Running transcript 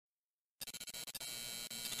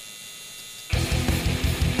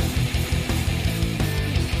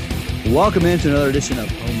Welcome into another edition of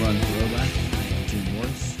Home Run Throwback. I am Jim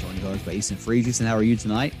Morris, joined as by Easton Freeze. Easton, how are you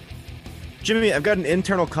tonight? Jimmy, I've got an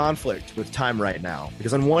internal conflict with time right now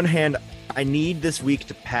because on one hand, I need this week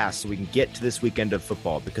to pass so we can get to this weekend of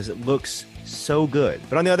football because it looks so good.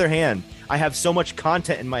 But on the other hand, I have so much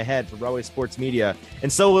content in my head for Broadway Sports Media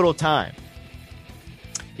and so little time.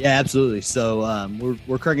 Yeah, absolutely. So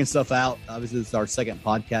we're cranking stuff out. Obviously, this is our second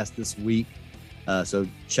podcast this week. So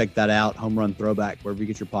check that out. Home Run Throwback, wherever you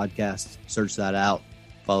get your podcasts, search that out.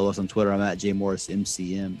 Follow us on Twitter. I'm at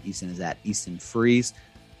JMorrisMCM. Easton is at Easton Freeze.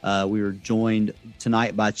 We were joined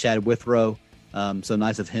tonight by Chad Withrow. So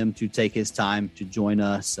nice of him to take his time to join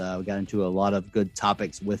us. We got into a lot of good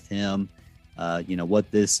topics with him. Where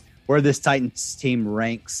this Titans team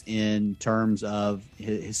ranks in terms of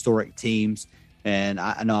historic teams. And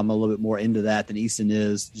I know I'm a little bit more into that than Easton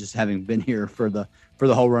is, just having been here for the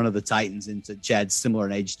whole run of the Titans, and Chad's similar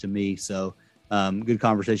in age to me. So good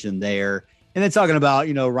conversation there. And then talking about,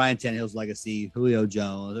 Ryan Tannehill's legacy, Julio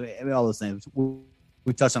Jones, I mean all those things.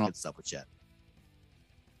 We touched on all that stuff with Chad.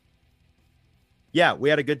 Yeah, we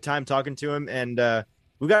had a good time talking to him. And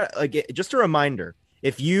we got just a reminder,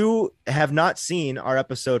 if you have not seen our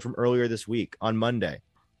episode from earlier this week on Monday,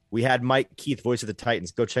 we had Mike Keith, voice of the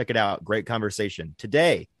Titans. Go check it out. Great conversation.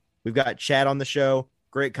 Today, we've got Chad on the show.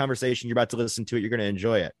 Great conversation. You're about to listen to it. You're going to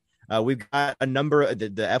enjoy it. We've got a number of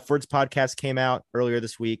the F Words podcast came out earlier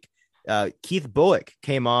this week. Keith Bullock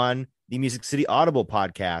came on the Music City Audible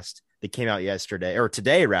podcast that came out yesterday, or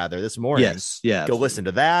today, rather, this morning. Yes. Yeah. Go Absolutely. listen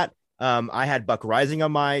to that. I had Buck Rising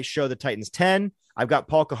on my show, The Titans 10. I've got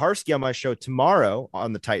Paul Kaharski on my show tomorrow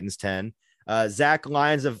on The Titans 10. Zach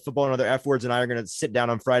Lyons of Football and Other F Words and I are going to sit down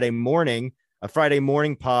on Friday morning. A Friday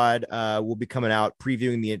morning pod will be coming out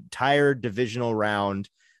previewing the entire divisional round.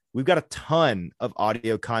 We've got a ton of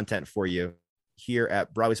audio content for you here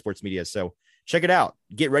at Broadway Sports Media. So check it out.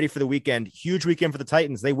 Get ready for the weekend. Huge weekend for the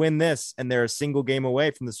Titans. They win this, and they're a single game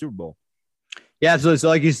away from the Super Bowl. Yeah, absolutely. So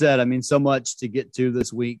like you said, I mean, so much to get to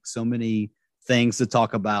this week, so many things to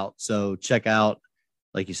talk about. So check out,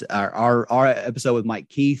 like you said, our episode with Mike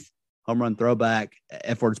Keith. Home Run Throwback,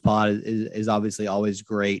 F Words Pod is obviously always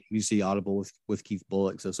great. You see Audible with Keith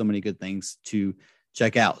Bullock. So many good things to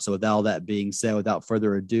check out. So with all that being said, without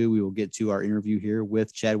further ado, we will get to our interview here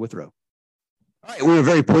with Chad Withrow. All right. We are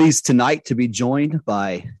very pleased tonight to be joined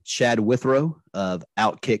by Chad Withrow of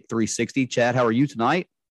Outkick 360. Chad, how are you tonight?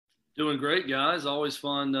 Doing great, guys. Always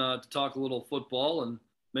fun to talk a little football and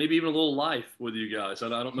maybe even a little life with you guys. I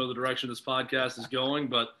don't know the direction this podcast is going,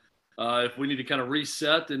 but if we need to kind of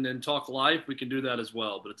reset and then talk life, we can do that as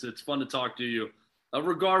well. But it's fun to talk to you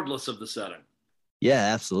regardless of the setting.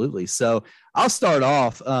 Yeah, absolutely. So I'll start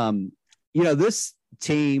off. This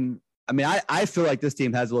team, I mean, I feel like this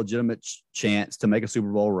team has a legitimate chance to make a Super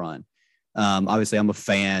Bowl run. Obviously, I'm a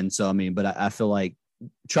fan. So, I mean, but I feel like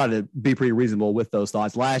try to be pretty reasonable with those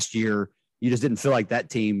thoughts. Last year, you just didn't feel like that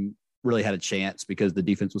team really had a chance because the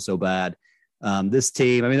defense was so bad. This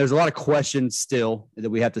team, I mean, there's a lot of questions still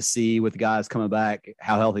that we have to see with guys coming back,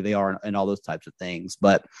 how healthy they are and all those types of things.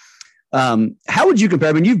 But how would you compare?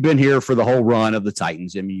 I mean, you've been here for the whole run of the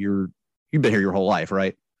Titans. I mean, you've been here your whole life,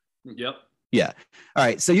 right? Yep. Yeah. All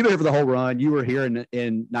right. So you've been here for the whole run. You were here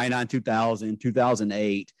in 99, 2000,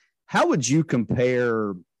 2008. How would you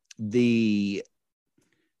compare the,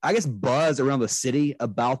 I guess, buzz around the city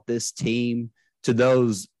about this team to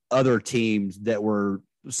those other teams that were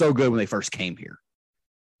so good when they first came here?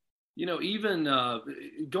 Even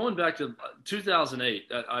going back to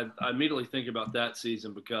 2008, I immediately think about that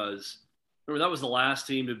season because remember that was the last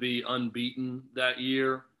team to be unbeaten that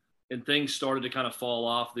year, and things started to kind of fall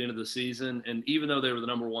off at the end of the season. And even though they were the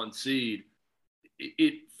number one seed,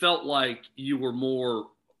 it felt like you were more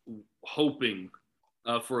hoping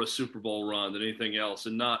for a Super Bowl run than anything else,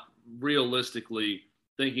 and not realistically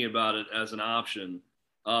thinking about it as an option.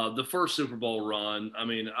 The first Super Bowl run, I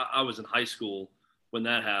mean, I was in high school when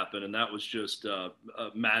that happened, and that was just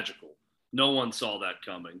magical. No one saw that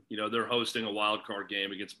coming. They're hosting a wild card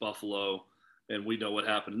game against Buffalo, and we know what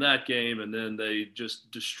happened in that game. And then they just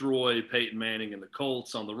destroy Peyton Manning and the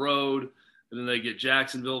Colts on the road. And then they get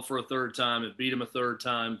Jacksonville for a third time and beat them a third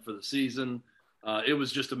time for the season. It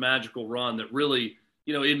was just a magical run that really,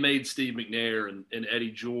 it made Steve McNair and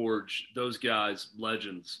Eddie George, those guys,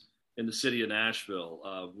 legends in the city of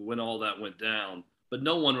Nashville when all that went down. But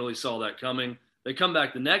no one really saw that coming. They come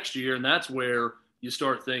back the next year, and that's where you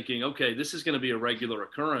start thinking, okay, this is going to be a regular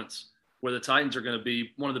occurrence where the Titans are going to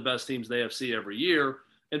be one of the best teams in the AFC every year.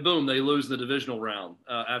 And boom, they lose in the divisional round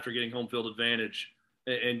after getting home field advantage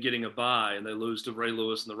and getting a bye, and they lose to Ray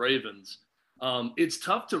Lewis and the Ravens. It's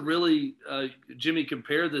tough to really, Jimmy,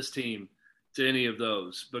 compare this team to any of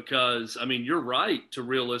those because, I mean, you're right to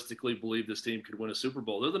realistically believe this team could win a Super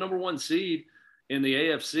Bowl. They're the number one seed in the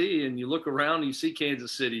AFC, and you look around and you see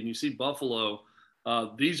Kansas City and you see Buffalo.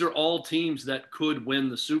 These are all teams that could win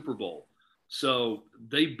the Super Bowl. So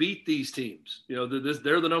they beat these teams. You know,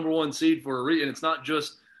 they're the number one seed for a reason. And it's not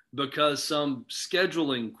just because some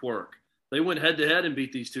scheduling quirk. They went head to head and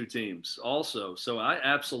beat these two teams also. So I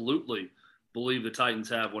absolutely believe the Titans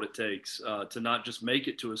have what it takes to not just make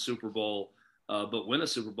it to a Super Bowl, but win a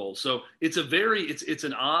Super Bowl. So it's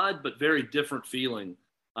an odd but very different feeling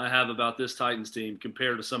I have about this Titans team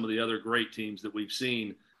compared to some of the other great teams that we've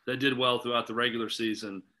seen that did well throughout the regular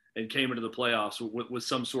season and came into the playoffs with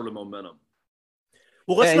some sort of momentum.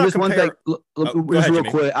 Well, let's not compare. Real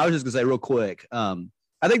quick. I was just going to say real quick.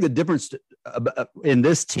 I think the difference in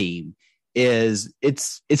this team is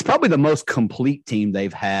it's probably the most complete team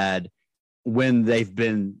they've had when they've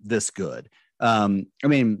been this good. I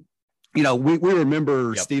mean, you know, we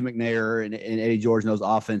remember Steve McNair and Eddie George and those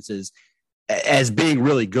offenses as being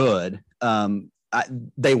really good.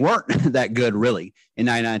 They weren't that good really in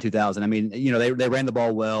 99, 2000. I mean, you know, they ran the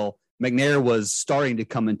ball well. McNair was starting to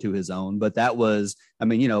come into his own, but that was, I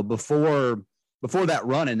mean, you know, before that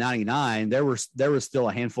run in 99, there was still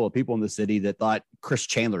a handful of people in the city that thought Chris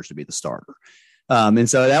Chandler should be the starter. And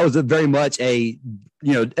so that was very much it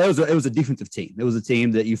was a defensive team. It was a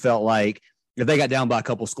team that you felt like if they got down by a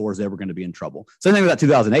couple scores, they were going to be in trouble. Same thing with that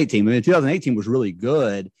 2018. I mean, 2018 was really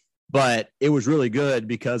good, but it was really good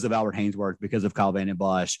because of Albert Haynesworth, because of Kyle Vanden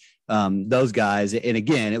Bosch, those guys. And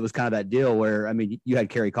again, it was kind of that deal where, I mean, you had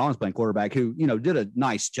Kerry Collins playing quarterback who, you know, did a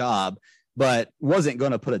nice job, but wasn't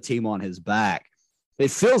going to put a team on his back.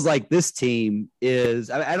 It feels like this team is,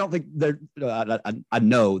 I don't think I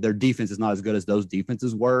know their defense is not as good as those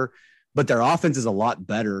defenses were, but their offense is a lot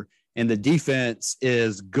better and the defense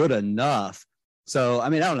is good enough. So, I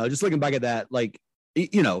mean, I don't know, just looking back at that, like,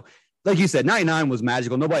 you know, like you said, 99 was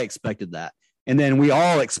magical. Nobody expected that. And then we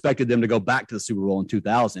all expected them to go back to the Super Bowl in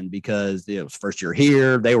 2000 because it was first year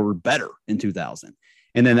here. They were better in 2000.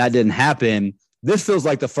 And then that didn't happen. This feels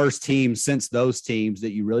like the first team since those teams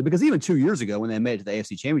that you really, because even 2 years ago when they made it to the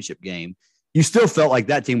AFC Championship game, you still felt like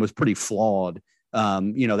that team was pretty flawed.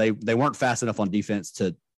 You know, they weren't fast enough on defense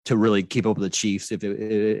to really keep up with the Chiefs if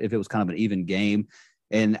it was kind of an even game.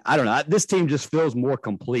 And I don't know, this team just feels more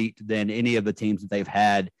complete than any of the teams that they've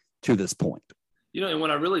had to this point. You know, and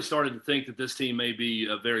when I really started to think that this team may be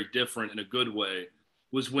very different in a good way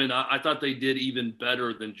was when I thought they did even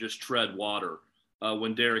better than just tread water.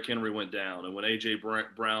 When Derrick Henry went down and when A.J.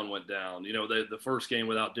 Brown went down. You know, the first game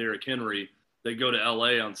without Derrick Henry, they go to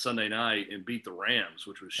L.A. on Sunday night and beat the Rams,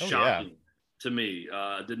 which was shocking to me.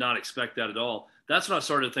 Did not expect that at all. That's when I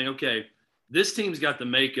started to think, okay, this team's got the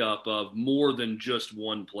makeup of more than just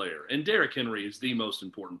one player. And Derrick Henry is the most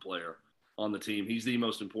important player on the team. He's the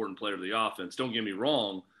most important player of the offense. Don't get me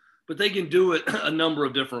wrong, but they can do it a number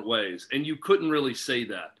of different ways. And you couldn't really say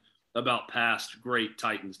that about past great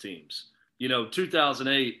Titans teams. You know,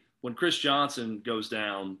 2008, when Chris Johnson goes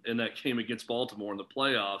down in that game against Baltimore in the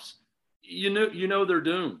playoffs, you know they're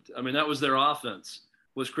doomed. I mean, that was their offense,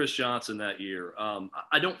 was Chris Johnson that year.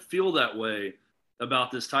 I don't feel that way about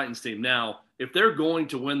this Titans team. Now, if they're going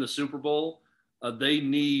to win the Super Bowl, they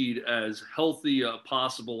need as healthy a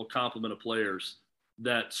possible complement of players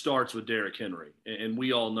that starts with Derrick Henry. And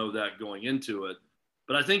we all know that going into it.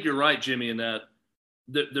 But I think you're right, Jimmy, in that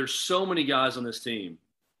there's so many guys on this team.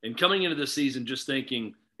 And coming into this season just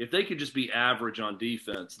thinking if they could just be average on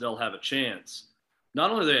defense, they'll have a chance. Not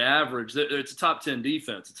only are they average, it's a top 10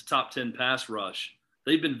 defense. It's a top 10 pass rush.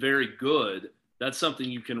 They've been very good. That's something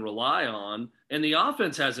you can rely on. And the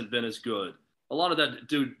offense hasn't been as good. A lot of that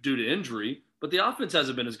due to injury, but the offense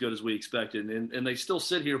hasn't been as good as we expected. And they still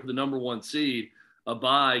sit here with the number one seed, a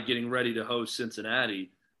bye, getting ready to host Cincinnati.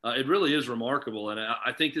 It really is remarkable. And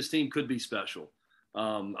I think this team could be special.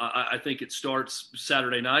 I think it starts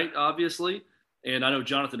Saturday night, obviously. And I know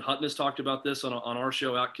Jonathan Hutton has talked about this on our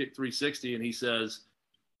show, Outkick 360, and he says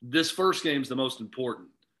this first game is the most important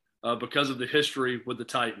because of the history with the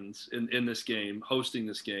Titans in this game, hosting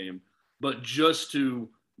this game. But just to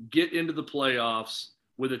get into the playoffs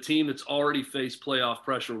with a team that's already faced playoff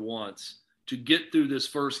pressure once, to get through this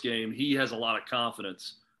first game, he has a lot of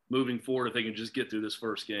confidence moving forward if they can just get through this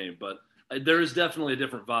first game. But there is definitely a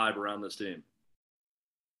different vibe around this team.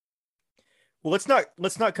 Well,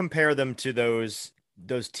 let's not compare them to those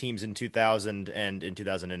teams in 2000 and in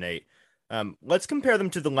 2008. Let's compare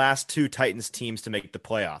them to the last two Titans teams to make the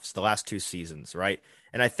playoffs, the last two seasons, right?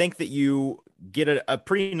 And I think that you get a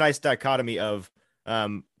pretty nice dichotomy of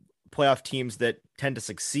playoff teams that tend to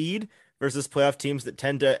succeed versus playoff teams that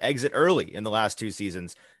tend to exit early in the last 2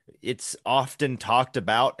 seasons. It's often talked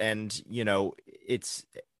about, and it's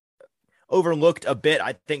overlooked a bit,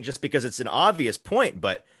 I think, just because it's an obvious point,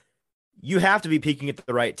 but you have to be peaking at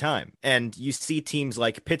the right time. And you see teams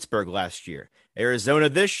like Pittsburgh last year, Arizona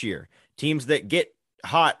this year, teams that get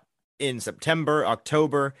hot in September,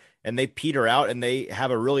 October, and they peter out and they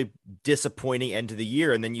have a really disappointing end to the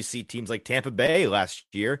year. And then you see teams like Tampa Bay last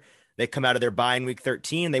year. They come out of their bye in week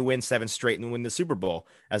 13, they win 7 straight and win the Super Bowl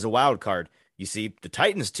as a wild card. You see the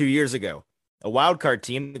Titans 2 years ago, a wild card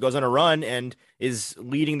team that goes on a run and is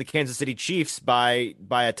leading the Kansas City Chiefs by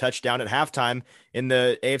a touchdown at halftime in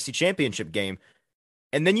the AFC Championship game.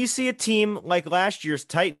 And then you see a team like last year's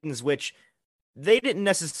Titans, which they didn't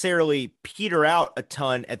necessarily peter out a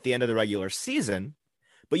ton at the end of the regular season,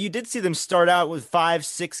 but you did see them start out with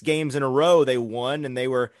 5-6 games in a row they won, and they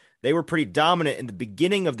were pretty dominant in the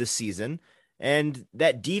beginning of the season. And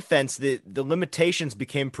that defense, the limitations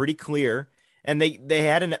became pretty clear, and they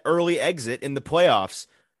had an early exit in the playoffs.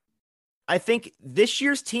 I think this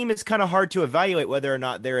year's team is kind of hard to evaluate whether or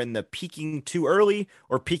not they're in the peaking too early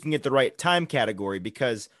or peaking at the right time category,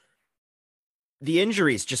 because the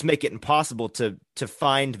injuries just make it impossible to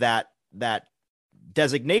find that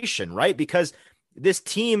designation, right? Because this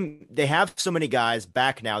team, they have so many guys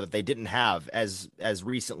back now that they didn't have as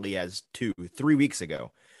recently as 2-3 weeks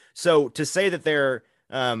ago. So to say that they're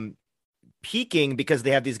peaking because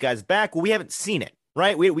they have these guys back, well, we haven't seen it,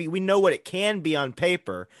 right? We know what it can be on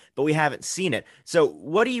paper, but we haven't seen it. So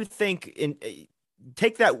what do you think?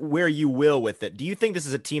 Take that where you will with it. Do you think this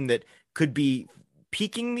is a team that could be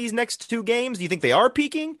peaking these next 2 games? Do you think they are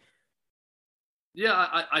peaking?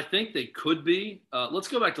 Yeah, I think they could be. Let's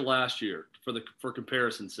go back to last year for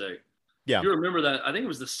comparison's sake. Yeah. You remember that? I think it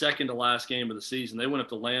was the second to last game of the season. They went up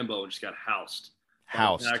to Lambeau and just got housed.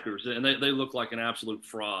 Packers, and they look like an absolute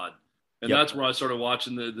fraud. And that's where I started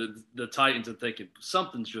watching the Titans and thinking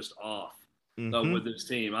something's just off with this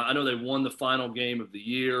team. I know they won the final game of the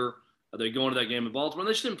year. They go into that game in Baltimore, and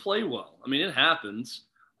they just didn't play well. I mean, it happens.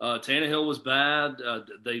 Tannehill was bad.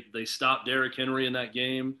 They stopped Derrick Henry in that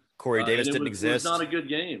game. Corey Davis didn't exist. It was not a good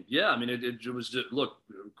game. Yeah, I mean, it was just, look,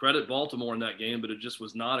 credit Baltimore in that game, but it just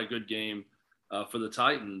was not a good game for the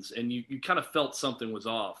Titans. And you kind of felt something was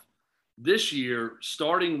off. This year,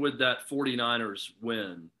 starting with that 49ers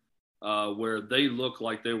win, where they looked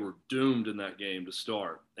like they were doomed in that game to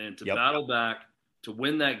start, and to battle back to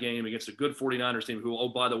win that game against a good 49ers team who, oh,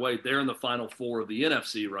 by the way, they're in the Final Four of the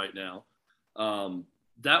NFC right now.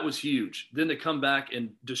 That was huge. Then to come back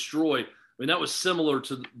and destroy – I mean, that was similar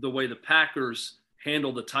to the way the Packers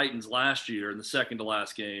handled the Titans last year in the second to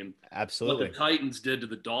last game. Absolutely. What the Titans did to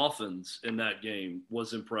the Dolphins in that game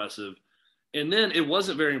was impressive. And then it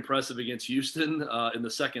wasn't very impressive against Houston in the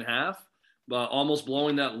second half, almost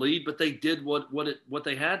blowing that lead. But they did what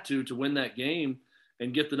they had to win that game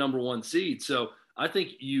and get the number 1 seed. So I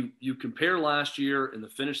think you compare last year and the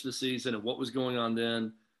finish of the season and what was going on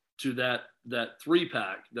then to that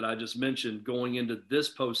 3-pack that I just mentioned going into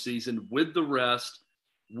this postseason with the rest,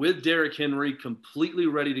 with Derrick Henry completely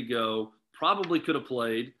ready to go. Probably could have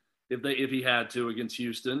played if he had to against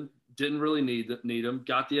Houston. Didn't really need him.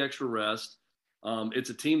 Got the extra rest.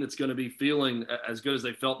 It's a team that's going to be feeling as good as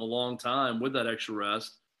they felt in a long time with that extra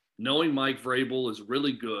rest. Knowing Mike Vrabel is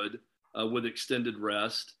really good with extended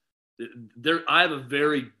rest. I have a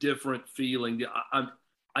very different feeling.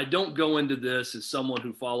 I don't go into this as someone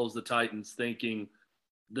who follows the Titans thinking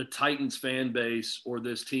the Titans fan base or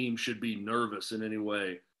this team should be nervous in any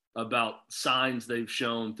way about signs they've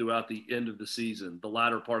shown throughout the end of the season, the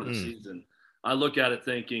latter part of the season. I look at it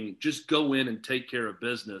thinking, just go in and take care of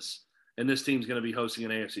business, and this team's going to be hosting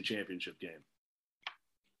an AFC Championship game.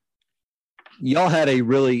 Y'all had a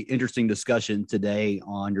really interesting discussion today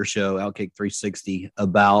on your show, Outkick 360,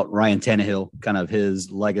 about Ryan Tannehill, kind of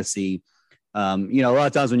his legacy. A lot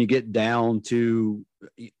of times when you get down to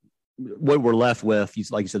what we're left with,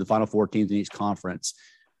 like you said, the Final Four teams in each conference,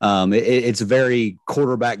 it's very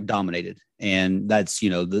quarterback dominated. And that's,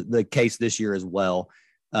 the case this year as well.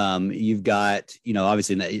 You've got,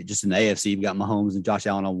 obviously just in the AFC, you've got Mahomes and Josh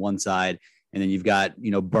Allen on one side, and then you've got,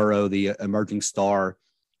 Burrow, the emerging star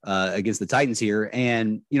against the Titans here.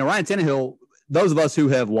 And, Ryan Tannehill, those of us who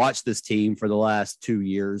have watched this team for the last 2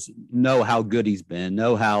 years know how good he's been,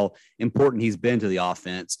 know how important he's been to the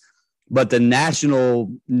offense. But the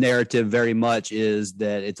national narrative very much is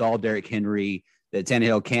that it's all Derrick Henry, that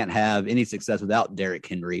Tannehill can't have any success without Derrick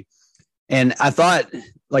Henry. And I thought,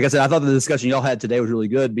 like I said, the discussion y'all had today was really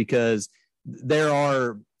good because there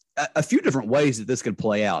are a few different ways that this could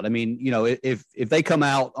play out. I mean, if they come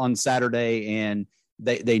out on Saturday and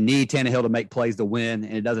they need Tannehill to make plays to win,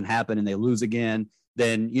 and it doesn't happen, and they lose again,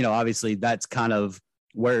 then obviously that's kind of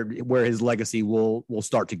where his legacy will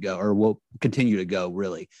start to go, or will continue to go.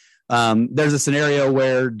 Really, there's a scenario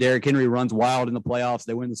where Derrick Henry runs wild in the playoffs,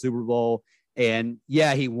 they win the Super Bowl, and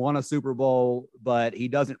yeah, he won a Super Bowl, but he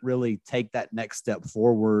doesn't really take that next step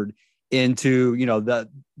forward into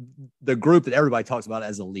the group that everybody talks about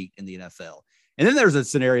as elite in the NFL. And then there's a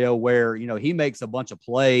scenario where he makes a bunch of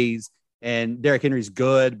plays and Derrick Henry's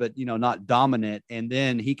good, but not dominant, and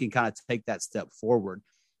then he can kind of take that step forward.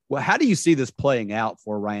 Well, how do you see this playing out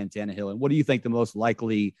for Ryan Tannehill, and what do you think the most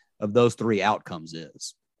likely of those three outcomes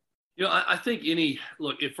is? I think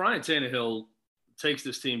if Ryan Tannehill takes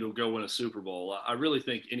this team to go win a Super Bowl, I really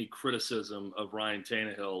think any criticism of Ryan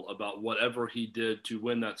Tannehill about whatever he did to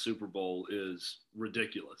win that Super Bowl is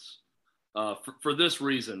ridiculous. For this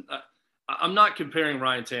reason, I'm not comparing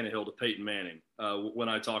Ryan Tannehill to Peyton Manning when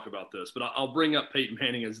I talk about this, but I'll bring up Peyton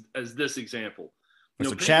Manning as this example.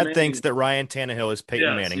 So Chad thinks that Ryan Tannehill is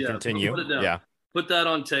Peyton Manning. Yeah, continue. Put that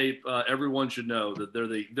on tape. Everyone should know that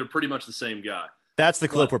they're pretty much the same guy. That's the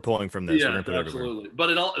clip we're pulling from this. Yeah, absolutely.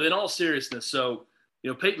 But in all seriousness, so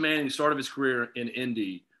Peyton Manning started his career in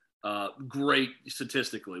Indy, great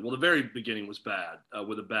statistically. Well, the very beginning was bad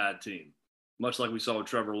with a bad team, much like we saw with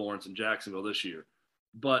Trevor Lawrence in Jacksonville this year.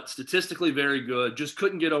 But statistically very good, just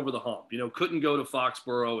couldn't get over the hump. Couldn't go to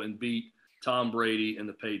Foxborough and beat Tom Brady and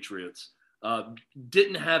the Patriots.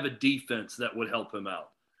 Didn't have a defense that would help him out.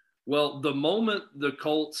 Well, the moment the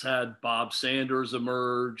Colts had Bob Sanders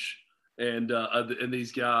emerge and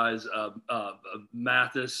these guys,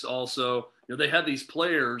 Mathis also, they had these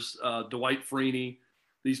players, Dwight Freeney,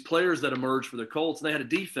 these players that emerged for the Colts, and they had a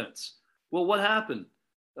defense. Well, what happened?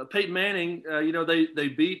 Peyton Manning, they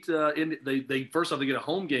beat they first off, they get a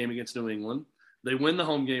home game against New England. They win the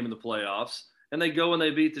home game in the playoffs, and they go and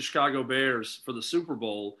they beat the Chicago Bears for the Super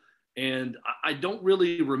Bowl. And I don't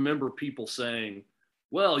really remember people saying,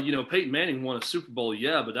 well, Peyton Manning won a Super Bowl,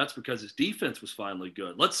 yeah, but that's because his defense was finally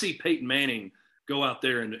good. Let's see Peyton Manning go out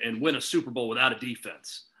there and win a Super Bowl without a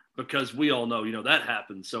defense, because we all know, that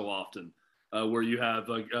happens so often where you have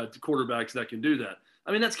quarterbacks that can do that.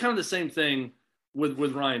 I mean, that's kind of the same thing with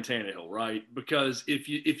Ryan Tannehill, right? Because if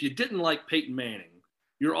you didn't like Peyton Manning,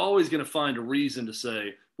 you're always going to find a reason to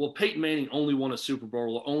say, well, Peyton Manning only won a Super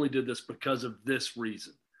Bowl or only did this because of this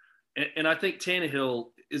reason. And I think Tannehill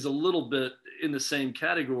is a little bit in the same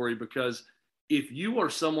category, because if you are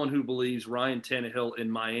someone who believes Ryan Tannehill in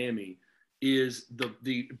Miami is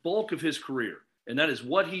the bulk of his career, and that is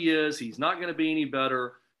what he is, he's not going to be any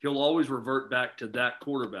better, he'll always revert back to that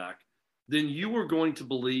quarterback, then you are going to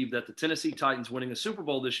believe that the Tennessee Titans winning a Super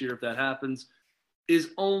Bowl this year, if that happens,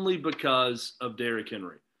 is only because of Derrick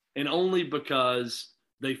Henry and only because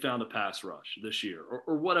they found a pass rush this year,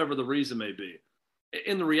 or whatever the reason may be.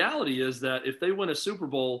 And the reality is that if they win a Super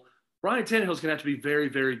Bowl, Ryan Tannehill is going to have to be very,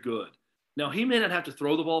 very good. Now, he may not have to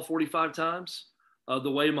throw the ball 45 times the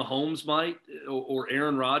way Mahomes might, or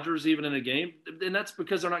Aaron Rodgers even in a game, and that's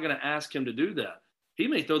because they're not going to ask him to do that. He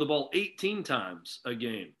may throw the ball 18 times a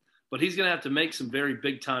game, but he's going to have to make some very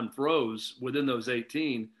big-time throws within those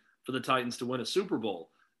 18 for the Titans to win a Super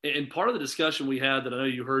Bowl. And part of the discussion we had that I know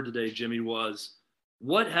you heard today, Jimmy, was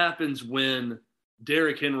what happens when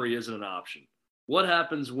Derrick Henry isn't an option? What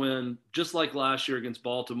happens when, just like last year against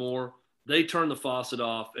Baltimore, they turn the faucet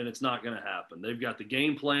off and it's not going to happen? They've got the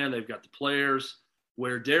game plan, they've got the players,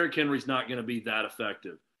 where Derrick Henry's not going to be that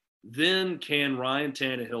effective. Then can Ryan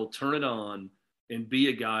Tannehill turn it on and be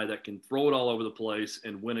a guy that can throw it all over the place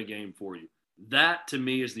and win a game for you? That, to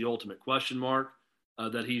me, is the ultimate question mark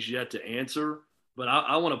that he's yet to answer. But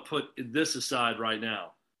I want to put this aside right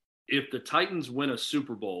now. If the Titans win a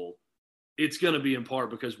Super Bowl, it's going to be in part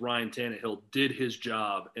because Ryan Tannehill did his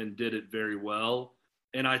job and did it very well.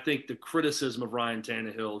 And I think the criticism of Ryan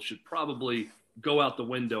Tannehill should probably go out the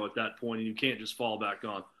window at that point, and you can't just fall back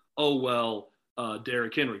on,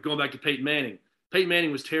 Derrick Henry. Going back to Peyton Manning. Peyton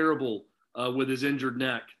Manning was terrible with his injured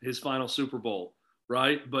neck, his final Super Bowl,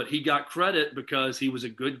 right? But he got credit because he was a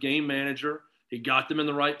good game manager. He got them in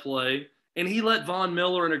the right play, and he let Von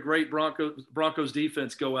Miller and a great Broncos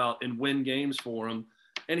defense go out and win games for him.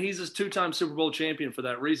 And he's a two-time Super Bowl champion for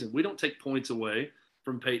that reason. We don't take points away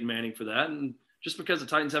from Peyton Manning for that. And just because the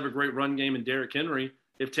Titans have a great run game in Derrick Henry,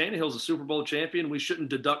 if Tannehill's a Super Bowl champion, we shouldn't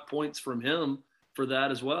deduct points from him for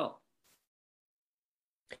that as well.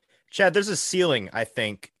 Chad, there's a ceiling, I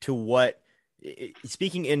think, to what,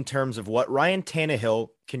 speaking in terms of what Ryan Tannehill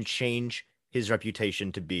can change his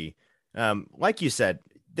reputation to be. Like you said,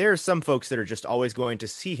 there are some folks that are just always going to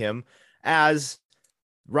see him as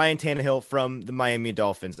Ryan Tannehill from the Miami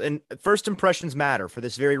Dolphins. And first impressions matter for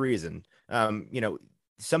this very reason.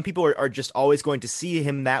 some people are just always going to see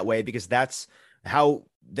him that way because that's how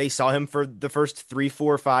they saw him for the first 3,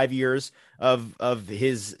 4, 5 years of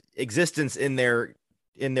his existence in their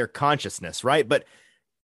consciousness, right? But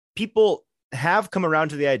people have come around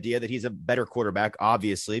to the idea that he's a better quarterback,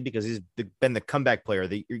 obviously, because he's been the comeback player of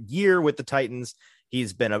the year with the Titans.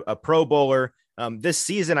 He's been a Pro Bowler. This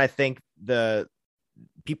season, I think the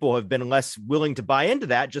people have been less willing to buy into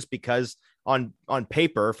that just because on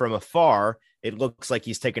paper from afar, it looks like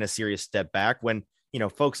he's taken a serious step back when,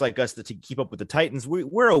 folks like us that to keep up with the Titans,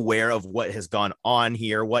 we're aware of what has gone on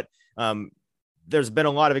here. There's been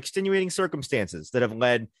a lot of extenuating circumstances that have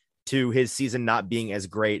led to his season not being as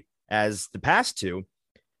great as the past two.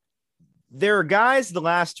 There are guys the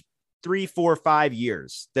last 3, 4, 5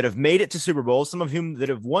 years that have made it to Super Bowls, some of whom that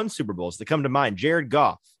have won Super Bowls that come to mind: Jared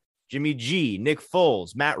Goff, Jimmy G, Nick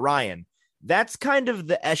Foles, Matt Ryan. That's kind of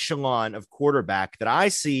the echelon of quarterback that I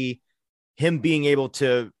see him being able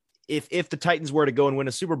to, if the Titans were to go and win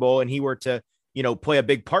a Super Bowl and he were to, play a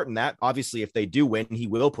big part in that. Obviously, if they do win, he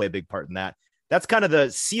will play a big part in that. That's kind of the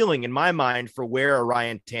ceiling in my mind for where a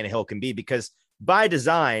Ryan Tannehill can be, because by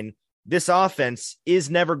design, this offense is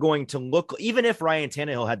never going to look, even if Ryan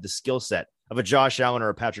Tannehill had the skill set of a Josh Allen or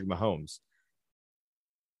a Patrick Mahomes.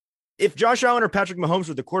 If Josh Allen or Patrick Mahomes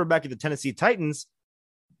were the quarterback of the Tennessee Titans,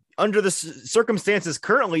 under the circumstances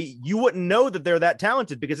currently, you wouldn't know that they're that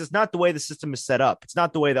talented because it's not the way the system is set up. It's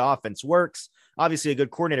not the way the offense works. Obviously, a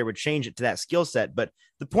good coordinator would change it to that skill set. But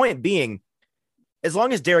the point being, as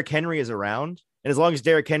long as Derrick Henry is around and as long as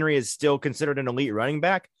Derrick Henry is still considered an elite running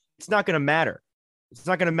back, it's not going to matter. It's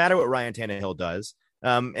not going to matter what Ryan Tannehill does.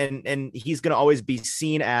 And he's going to always be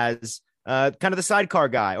seen as kind of the sidecar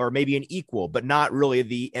guy or maybe an equal, but not really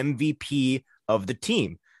the MVP of the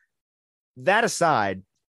team. That aside,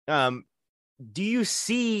 do you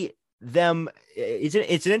see them? It's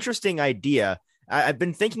an interesting idea. I've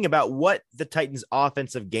been thinking about what the Titans'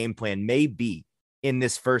 offensive game plan may be in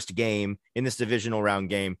this first game, in this divisional round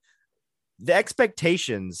game. The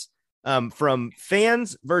expectations from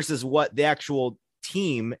fans versus what the actual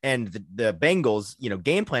team and the Bengals,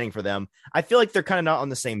 game planning for them, I feel like they're kind of not on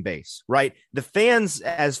the same base, right? The fans,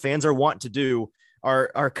 as fans are wont to do,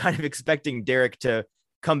 are kind of expecting Derrick to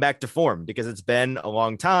come back to form because it's been a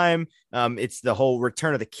long time. It's the whole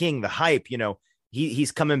return of the king, the hype,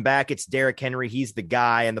 he's coming back. It's Derrick Henry. He's the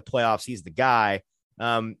guy in the playoffs. He's the guy,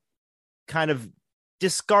 kind of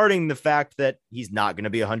discarding the fact that he's not going to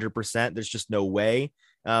be 100%. There's just no way.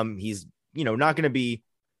 He's, not going to be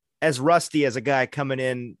as rusty as a guy coming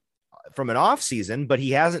in from an off season, but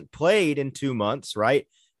he hasn't played in 2 months, right?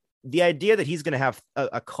 The idea that he's going to have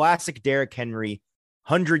a classic Derrick Henry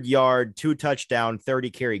 100-yard, 2-touchdown,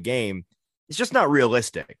 30-carry game is just not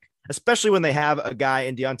realistic, especially when they have a guy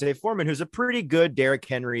in D'Onta Foreman who's a pretty good Derrick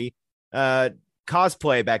Henry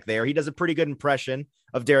cosplay back there. He does a pretty good impression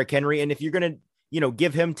of Derrick Henry, and if you're going to,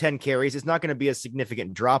 give him 10 carries, it's not going to be a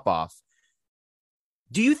significant drop-off.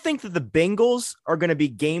 Do you think that the Bengals are going to be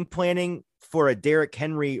game planning for a Derrick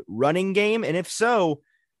Henry running game? And if so,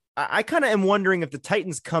 I kind of am wondering if the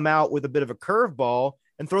Titans come out with a bit of a curveball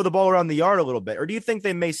and throw the ball around the yard a little bit, or do you think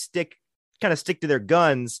they may stick to their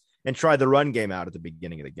guns and try the run game out at the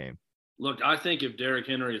beginning of the game? Look, I think if Derrick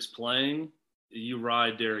Henry is playing, you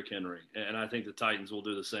ride Derrick Henry, and I think the Titans will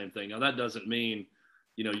do the same thing. Now, that doesn't mean,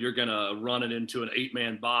 you're going to run it into an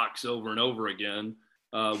 8-man box over and over again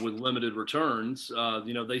with limited returns.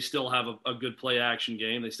 They still have a good play action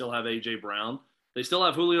game. They still have A.J. Brown. They still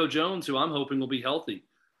have Julio Jones, who I'm hoping will be healthy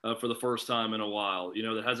for the first time in a while,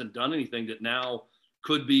 that hasn't done anything, that now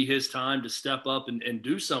could be his time to step up and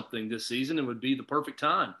do something this season, and would be the perfect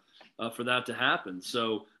time for that to happen.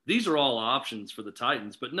 So these are all options for the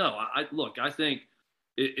Titans. But no, I think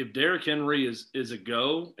if Derrick Henry is a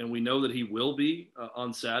go, and we know that he will be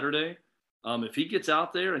on Saturday, if he gets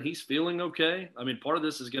out there and he's feeling okay, I mean, part of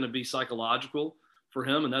this is going to be psychological for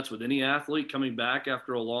him, and that's with any athlete coming back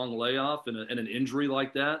after a long layoff and an injury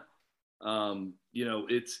like that.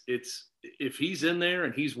 It's if he's in there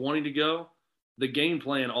and he's wanting to go, the game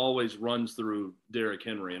plan always runs through Derrick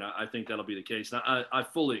Henry, and I think that'll be the case. And I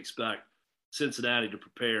fully expect Cincinnati to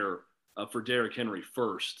prepare for Derrick Henry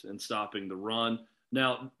first and stopping the run.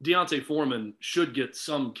 Now, D'Onta Foreman should get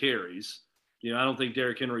some carries. I don't think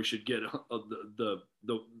Derrick Henry should get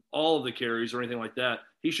all of the carries or anything like that.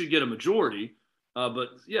 He should get a majority,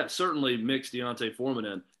 but yeah, certainly mix D'Onta Foreman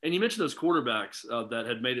in. And you mentioned those quarterbacks that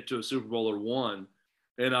had made it to a Super Bowl or won.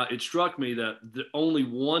 And it struck me that only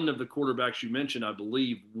one of the quarterbacks you mentioned, I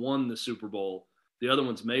believe, won the Super Bowl. The other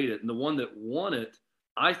ones made it. And the one that won it,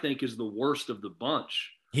 I think, is the worst of the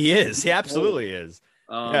bunch. He is. He absolutely is.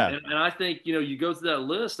 Yeah. And I think, you go through that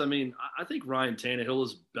list. I mean, I think Ryan Tannehill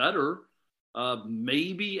is better,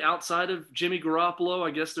 maybe outside of Jimmy Garoppolo.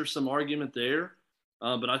 I guess there's some argument there.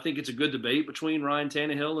 But I think it's a good debate between Ryan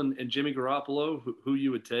Tannehill and Jimmy Garoppolo, who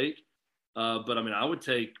you would take. But I mean, I would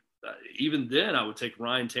take, even then, I would take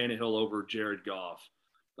Ryan Tannehill over Jared Goff.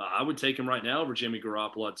 I would take him right now over Jimmy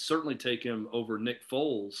Garoppolo. I'd certainly take him over Nick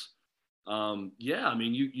Foles. Yeah, I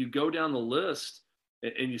mean, you go down the list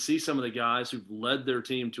and you see some of the guys who've led their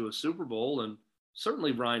team to a Super Bowl, and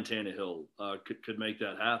certainly Ryan Tannehill could make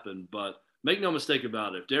that happen. But make no mistake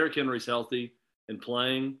about it, if Derrick Henry's healthy and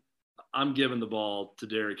playing, I'm giving the ball to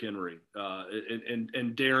Derrick Henry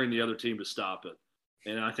and daring the other team to stop it.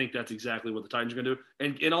 And I think that's exactly what the Titans are going to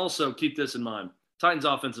do. And also keep this in mind. Titans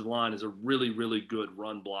offensive line is a really, really good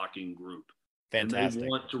run blocking group. Fantastic. And they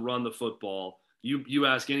want to run the football. You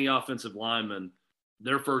ask any offensive lineman,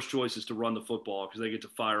 their first choice is to run the football because they get to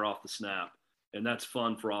fire off the snap. And that's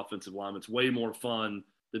fun for offensive linemen. It's way more fun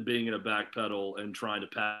than being in a back pedal and trying to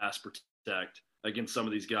pass protect against some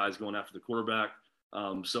of these guys going after the quarterback.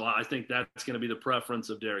 So I think that's going to be the preference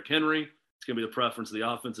of Derrick Henry. It's going to be the preference of the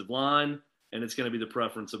offensive line, and it's going to be the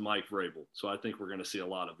preference of Mike Vrabel. So I think we're going to see a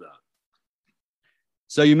lot of that.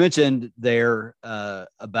 So you mentioned there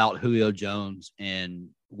about Julio Jones and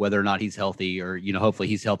whether or not he's healthy, or, hopefully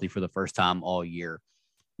he's healthy for the first time all year.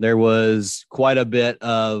 There was quite a bit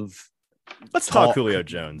of Let's talk Julio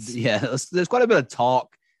Jones. Yeah, there's quite a bit of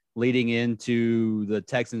talk leading into the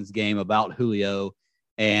Texans game about Julio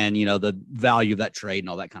and, the value of that trade and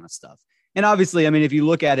all that kind of stuff. And obviously, I mean, if you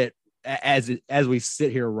look at it as we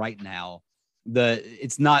sit here right now,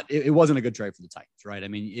 it wasn't a good trade for the Titans, right? I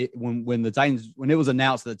mean, when it was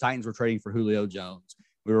announced that the Titans were trading for Julio Jones,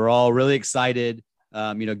 we were all really excited.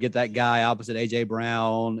 Get that guy opposite AJ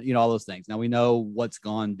Brown, all those things. Now we know what's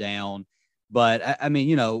gone down, but I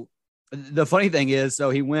mean, the funny thing is, so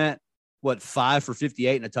he went 5 for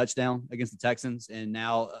 58 and a touchdown against the Texans, and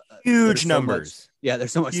now huge numbers.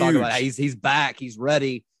 There's so much talk about he's back, he's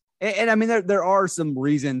ready. And I mean, there are some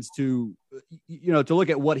reasons to look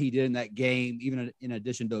at what he did in that game, even in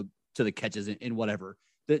addition to the catches and whatever,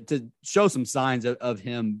 to show some signs of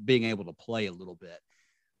him being able to play a little bit.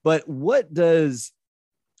 But what does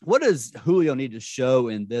Julio need to show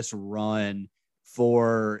in this run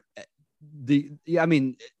for I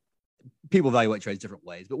mean, people evaluate trades different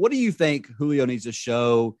ways, but what do you think Julio needs to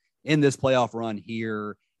show in this playoff run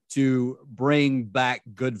here to bring back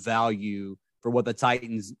good value for what the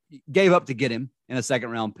Titans gave up to get him in a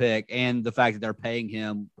second round pick, and the fact that they're paying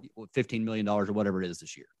him $15 million or whatever it is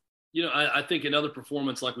this year? I think another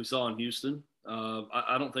performance like we saw in Houston.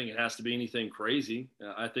 I don't think it has to be anything crazy.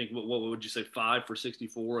 I think what would you say, 5 for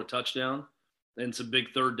 64, a touchdown, and some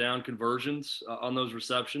big third down conversions on those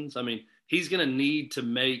receptions. I mean, he's going to need to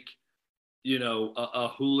make a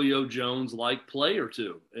Julio Jones like play or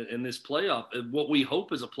two in this playoff. What we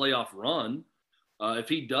hope is a playoff run. If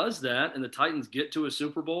he does that and the Titans get to a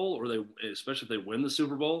Super Bowl, or especially if they win the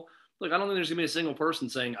Super Bowl, look, I don't think there's going to be a single person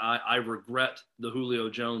saying, I regret the Julio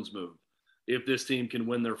Jones move if this team can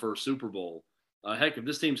win their first Super Bowl. Heck, if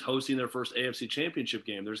this team's hosting their first AFC Championship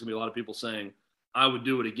game, there's going to be a lot of people saying, I would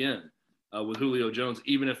do it again with Julio Jones,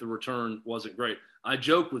 even if the return wasn't great. I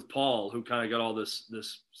joked with Paul, who kind of got all this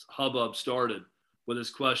hubbub started with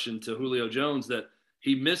his question to Julio Jones, that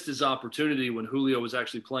he missed his opportunity when Julio was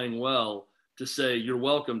actually playing well to say, you're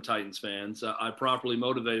welcome, Titans fans. I properly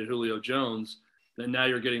motivated Julio Jones, and now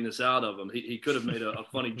you're getting this out of him. He could have made a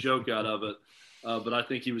funny joke out of it, but I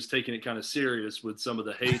think he was taking it kind of serious with some of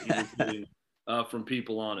the hate he was getting from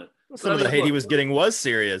people on it. Some of the hate he was getting was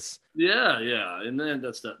serious. Yeah. And then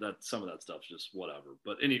that some of that stuff's just whatever.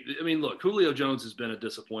 But look, Julio Jones has been a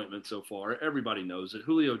disappointment so far. Everybody knows it.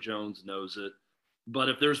 Julio Jones knows it. But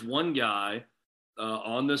if there's one guy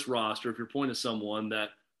on this roster, if you're pointing to someone that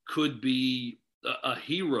could be a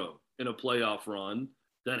hero in a playoff run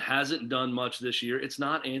that hasn't done much this year, it's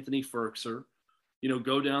not Anthony Firkser.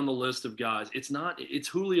 Go down the list of guys. It's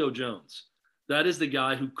Julio Jones. That is the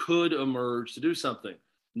guy who could emerge to do something.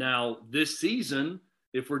 Now, this season,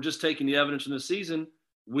 if we're just taking the evidence from this season,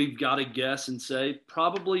 we've got to guess and say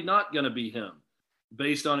probably not going to be him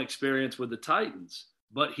based on experience with the Titans.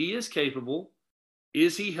 But he is capable.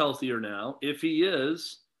 Is he healthier now? If he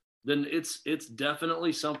is, then it's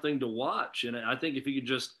definitely something to watch. And I think if he could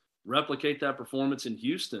just replicate that performance in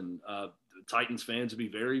Houston, Titans fans would be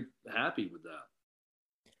very happy with that.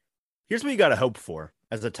 Here's what you got to hope for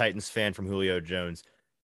as a Titans fan from Julio Jones.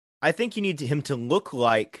 I think you need him to look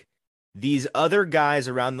like these other guys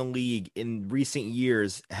around the league in recent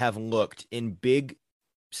years have looked in big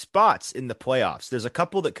spots in the playoffs. There's a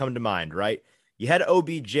couple that come to mind, right? You had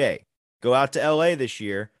OBJ go out to LA this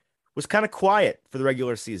year, was kind of quiet for the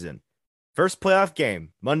regular season. First playoff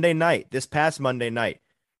game, Monday night, this past Monday night,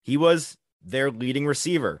 he was their leading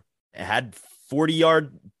receiver. Had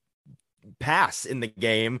 40-yard pass in the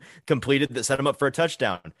game completed that set him up for a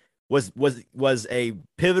touchdown. Was a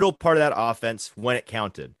pivotal part of that offense when it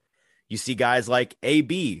counted. You see guys like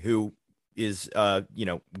AB, who is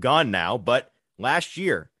gone now, but last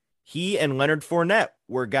year he and Leonard Fournette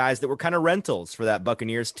were guys that were kind of rentals for that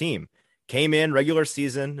Buccaneers team. Came in regular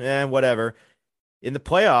season, whatever. In the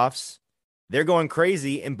playoffs, they're going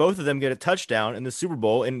crazy, and both of them get a touchdown in the Super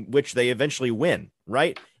Bowl, in which they eventually win,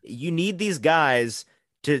 right? You need these guys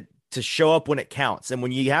to show up when it counts. And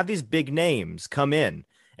when you have these big names come in,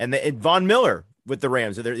 and Von Miller with the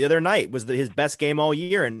Rams the other night was his best game all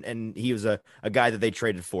year, and he was a guy that they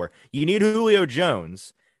traded for. You need Julio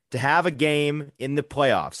Jones to have a game in the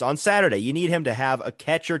playoffs on Saturday. You need him to have a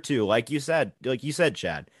catch or two, like you said,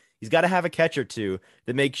 Chad. He's got to have a catch or two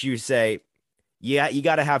that makes you say, yeah, you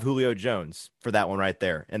got to have Julio Jones for that one right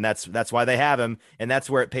there. And that's why they have him, and that's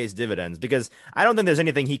where it pays dividends, because I don't think there's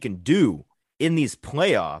anything he can do in these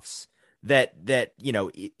playoffs that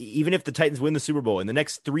even if the Titans win the Super Bowl in the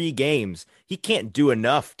next 3 games, he can't do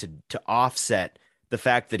enough to offset the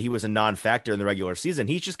fact that he was a non-factor in the regular season.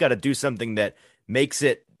 He's just got to do something that makes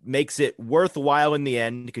it worthwhile in the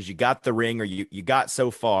end, because you got the ring, or you got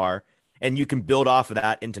so far, and you can build off of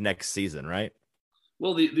that into next season, right?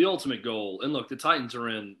 Well, the ultimate goal, and look, the Titans are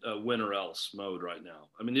in win or else mode right now.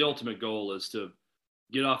 I mean, the ultimate goal is to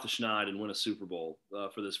get off the schneid and win a Super Bowl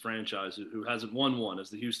for this franchise who hasn't won one, as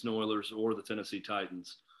the Houston Oilers or the Tennessee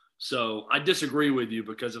Titans. So I disagree with you,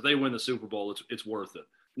 because if they win the Super Bowl, it's worth it.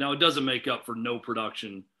 Now, it doesn't make up for no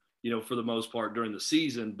production, for the most part during the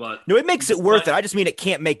season, but no, it makes it worth it. I just mean it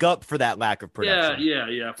can't make up for that lack of production.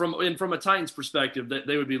 Yeah. From a Titans perspective,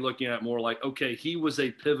 they would be looking at more like, okay, he was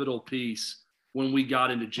a pivotal piece when we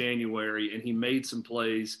got into January, and he made some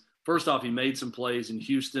plays. First off, he made some plays in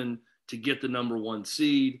Houston to get the number 1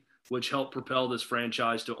 seed, which helped propel this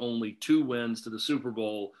franchise to only 2 wins to the Super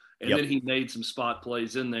Bowl. And then he made some spot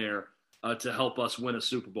plays in there to help us win a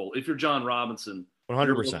Super Bowl. If you're John Robinson, 100%.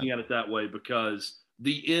 You're looking at it that way, because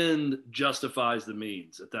the end justifies the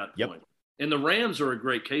means at that point. And the Rams are a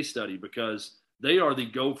great case study, because they are the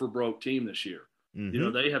go for broke team this year.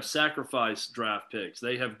 Mm-hmm. They have sacrificed draft picks.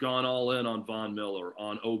 They have gone all in on Von Miller,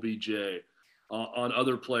 on OBJ, on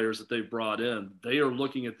other players that they've brought in. They are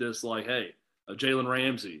looking at this like, hey, Jalen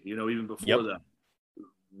Ramsey, even before that.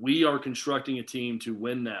 We are constructing a team to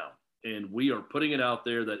win now, and we are putting it out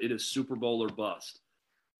there that it is Super Bowl or bust.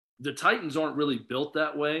 The Titans aren't really built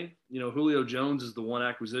that way. Julio Jones is the one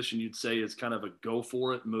acquisition you'd say is kind of a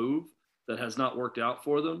go-for-it move that has not worked out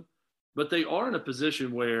for them. But they are in a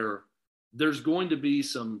position where there's going to be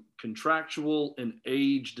some contractual and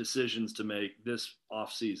age decisions to make this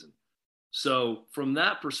offseason. So from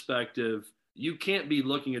that perspective, you can't be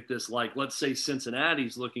looking at this like, let's say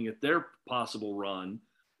Cincinnati's looking at their possible run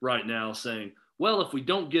right now saying, well, if we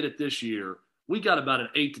don't get it this year, we got about an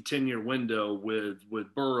 8 to 10 year window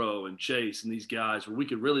with Burrow and Chase and these guys where we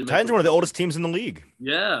could really make Titans are one of the oldest teams in the league.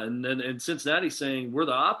 Yeah, and Cincinnati's saying we're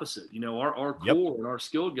the opposite. Our core and our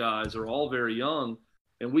skilled guys are all very young,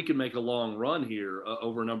 and we can make a long run here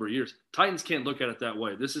over a number of years. Titans can't look at it that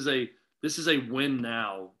way. This is a win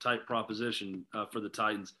now type proposition for the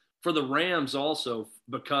Titans. For the Rams also,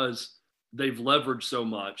 because they've leveraged so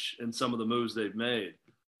much in some of the moves they've made.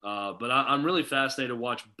 But I'm really fascinated to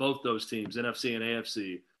watch both those teams, NFC and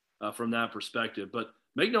AFC, from that perspective. But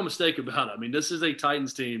make no mistake about it. I mean, this is a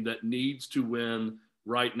Titans team that needs to win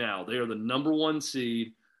right now. They are the number 1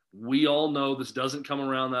 seed. We all know this doesn't come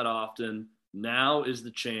around that often. Now is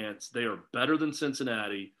the chance. They are better than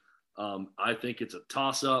Cincinnati. I think it's a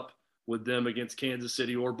toss-up with them against Kansas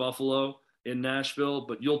City or Buffalo in Nashville,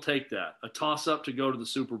 but you'll take that. A toss-up to go to the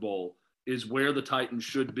Super Bowl is where the Titans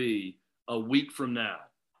should be a week from now.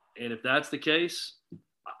 And if that's the case,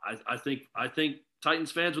 I think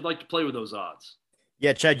Titans fans would like to play with those odds.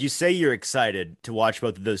 Yeah, Chad, you say you're excited to watch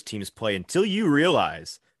both of those teams play until you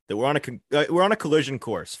realize that we're on a collision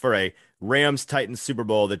course for a Rams-Titans Super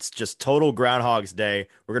Bowl that's just total Groundhog's Day.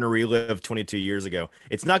 We're going to relive 22 years ago.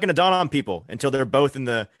 It's not going to dawn on people until they're both in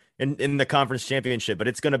the conference championship, but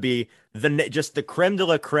it's going to be just the creme de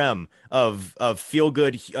la creme of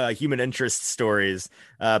feel-good human interest stories,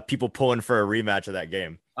 people pulling for a rematch of that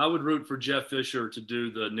game. I would root for Jeff Fisher to do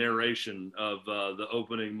the narration of the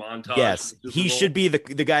opening montage. Yes, he should be the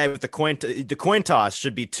guy with the coin. The coin toss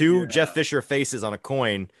should be 2 Jeff Fisher faces on a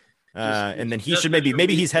coin, and then he should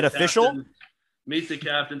maybe he's head official. Meet the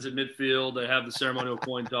captains at midfield. They have the ceremonial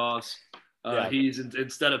coin toss. He's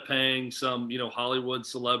instead of paying some Hollywood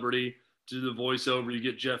celebrity do the voiceover. You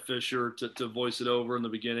get Jeff Fisher to voice it over in the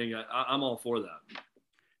beginning. I'm all for that.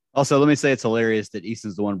 Also, let me say it's hilarious that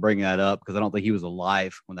Easton's the one bringing that up because I don't think he was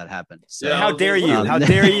alive when that happened. So, Yeah, how dare you? How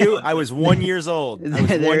dare you? I was 1 year old. I was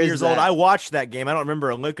 1 year old. I watched that game. I don't remember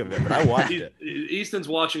a lick of it, but I watched it. Easton's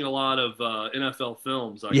watching a lot of NFL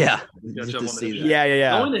films. Yeah.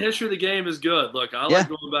 Knowing the history of the game is good. Look, I like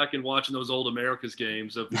going back and watching those old America's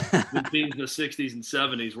games of the teams in the 60s and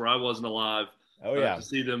 70s where I wasn't alive. Oh yeah, to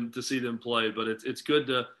see them play, but it's good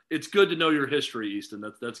to know your history, Easton.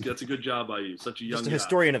 That's a good job by you. Such a young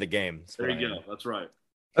historian of the game. There you go. That's right.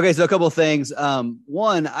 Okay, so a couple of things.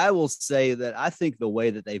 One, I will say that I think the way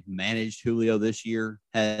that they've managed Julio this year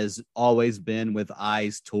has always been with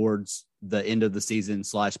eyes towards the end of the season /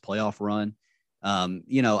 playoff run.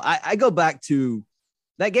 I go back to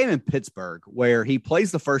that game in Pittsburgh where he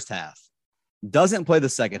plays the first half, doesn't play the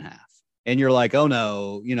second half. And you're like, oh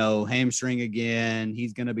no, hamstring again.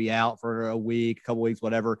 He's going to be out for a week, a couple weeks,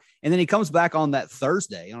 whatever. And then he comes back on that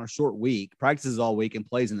Thursday on a short week, practices all week and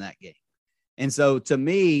plays in that game. And so to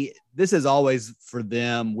me, this has always for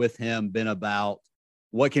them with him been about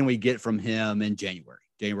what can we get from him in January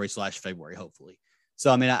 / February, hopefully.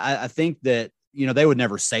 So, I mean, I think that, they would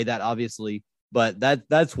never say that obviously, but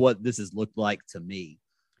that's what this has looked like to me.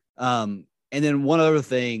 And then one other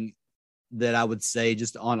thing that I would say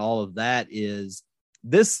just on all of that is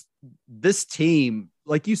this team,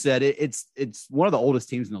 like you said, it's one of the oldest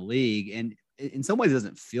teams in the league. And in some ways it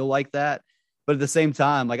doesn't feel like that. But at the same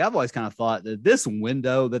time, like I've always kind of thought that this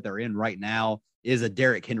window that they're in right now is a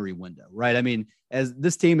Derrick Henry window, right? I mean, as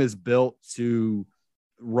this team is built to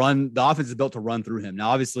run, the offense is built to run through him.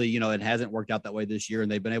 Now, obviously, it hasn't worked out that way this year and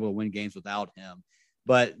they've been able to win games without him.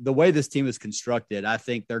 But the way this team is constructed, I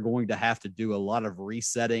think they're going to have to do a lot of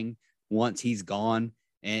resetting once he's gone,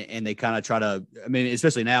 and they kind of try to, I mean,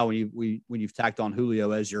 especially now when you've tacked on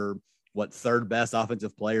Julio as your third best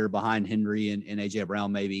offensive player behind Henry and AJ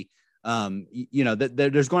Brown, maybe,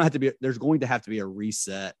 there's going to have to be a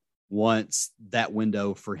reset once that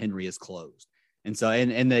window for Henry is closed. And so,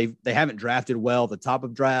 and they haven't drafted well at the top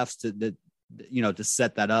of drafts to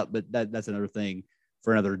set that up, but that's another thing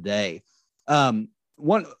for another day.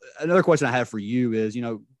 Another question I have for you is,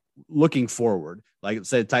 looking forward, like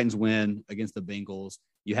say the Titans win against the Bengals,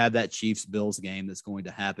 you have that Chiefs-Bills game that's going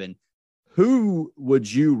to happen. Who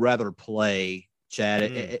would you rather play, Chad,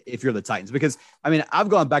 if you're the Titans? Because, I mean, I've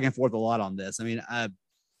gone back and forth a lot on this. I mean,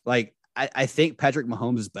 I think Patrick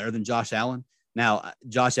Mahomes is better than Josh Allen. Now,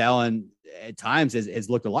 Josh Allen at times has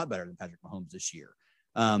looked a lot better than Patrick Mahomes this year.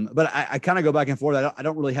 But I kind of go back and forth. I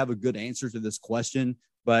don't really have a good answer to this question.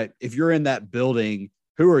 But if you're in that building,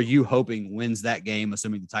 who are you hoping wins that game,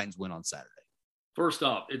 assuming the Titans win on Saturday? First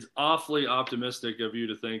off, it's awfully optimistic of you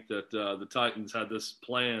to think that the Titans had this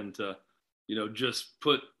plan to, just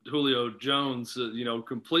put Julio Jones,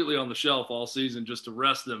 completely on the shelf all season just to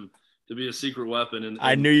rest him to be a secret weapon. And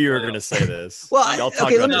I knew you were going to say this. Well, I don't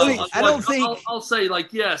think I'll say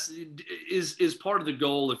yes, is part of the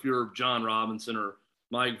goal if you're John Robinson or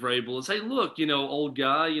Mike Vrabel is, hey, look, old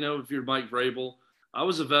guy, if you're Mike Vrabel, I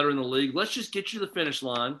was a veteran in the league. Let's just get you to the finish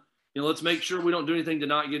line. Let's make sure we don't do anything to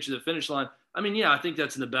not get you to the finish line. I mean, yeah, I think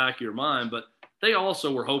that's in the back of your mind, but they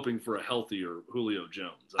also were hoping for a healthier Julio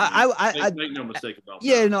Jones. I make no mistake about that.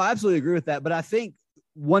 Yeah, no, I absolutely agree with that. But I think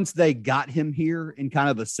once they got him here and kind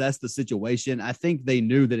of assessed the situation, I think they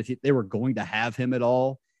knew that if they were going to have him at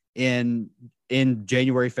all in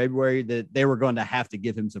January, February, that they were going to have to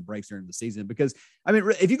give him some breaks during the season. Because, I mean,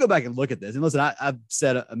 if you go back and look at this, and listen, I've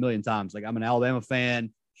said a million times, like I'm an Alabama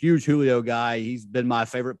fan, huge Julio guy. He's been my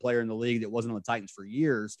favorite player in the league that wasn't on the Titans for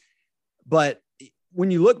years. But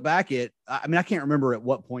when you look back at, I mean, I can't remember at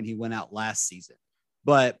what point he went out last season,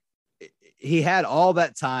 but he had all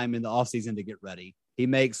that time in the offseason to get ready. He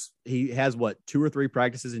has 2 or 3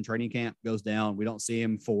 practices in training camp, goes down. We don't see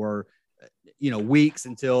him for, weeks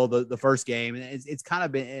until the first game. And it's kind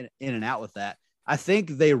of been in and out with that. I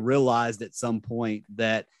think they realized at some point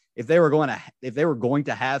that if they were going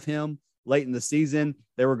to have him late in the season,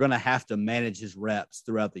 they were going to have to manage his reps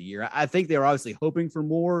throughout the year. I think they were obviously hoping for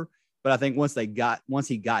more, but I think once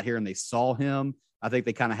he got here and they saw him, I think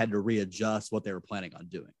they kind of had to readjust what they were planning on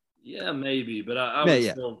doing. Yeah, maybe, but I would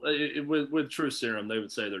still, with True Serum, they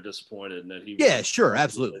would say they're disappointed and that he. Yeah, sure,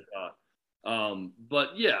 absolutely.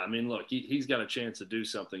 But yeah, I mean, look, he's got a chance to do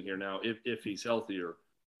something here now if he's healthier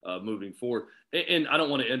moving forward. And I don't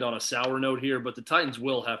want to end on a sour note here, but the Titans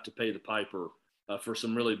will have to pay the piper for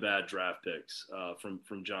some really bad draft picks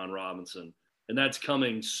from John Robinson, and that's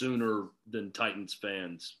coming sooner than Titans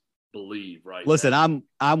fans believe. Right? Listen,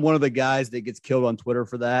 I'm one of the guys that gets killed on Twitter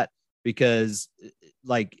for that because,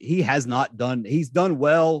 like, he's done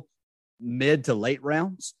well mid to late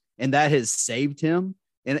rounds, and that has saved him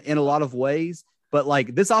in a lot of ways. But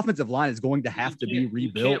like this offensive line is going to have to be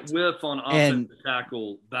rebuilt. You can't whiff on offensive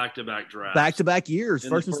tackle back-to-back drafts, back-to-back years,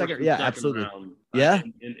 first and second. Yeah, absolutely. Yeah,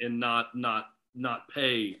 and not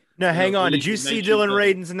pay. No, hang on. Did you see Dylan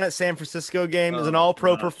Radins in that San Francisco game? It was an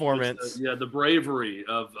all-pro performance. The bravery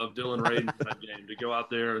of Dylan Radins in that game to go out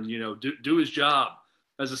there and do his job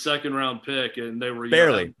as a second-round pick, and they were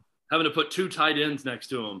barely having to put 2 tight ends next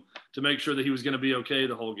to him to make sure that he was going to be okay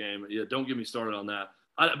the whole game. Yeah, don't get me started on that.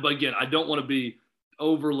 But again, I don't want to be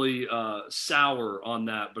overly sour on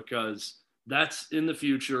that because that's in the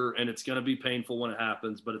future and it's going to be painful when it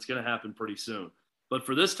happens, but it's going to happen pretty soon. But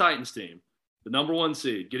for this Titans team, the number 1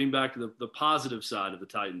 seed, getting back to the positive side of the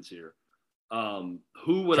Titans here,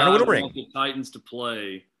 who would I want the Titans to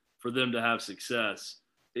play for them to have success?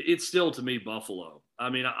 It's still, to me, Buffalo. I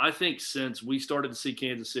mean, I think since we started to see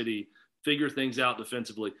Kansas City figure things out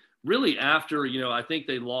defensively, really after, I think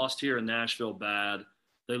they lost here in Nashville bad.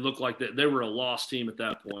 They looked like they were a lost team at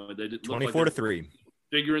that point. They did 24-3,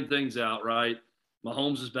 figuring things out, right?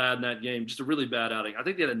 Mahomes was bad in that game, just a really bad outing. I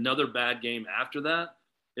think they had another bad game after that,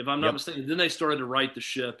 if I'm not mistaken. Then they started to right the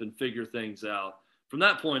ship and figure things out. From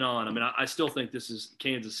that point on, I mean, I still think this is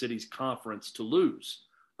Kansas City's conference to lose,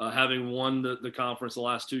 having won the conference the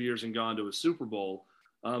last 2 years and gone to a Super Bowl.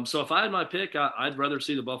 So if I had my pick, I'd rather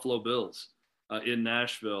see the Buffalo Bills in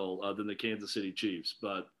Nashville than the Kansas City Chiefs.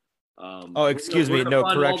 But excuse me, no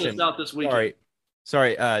correction.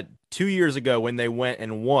 Sorry. 2 years ago when they went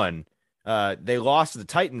and won, they lost to the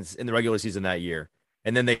Titans in the regular season that year,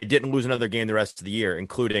 and then they didn't lose another game the rest of the year,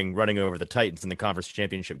 including running over the Titans in the conference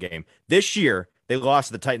championship game. This year, they lost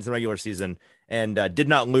to the Titans in the regular season and did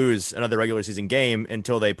not lose another regular season game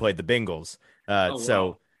until they played the Bengals.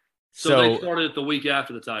 So they started it the week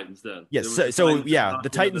after the Titans then. Yes. The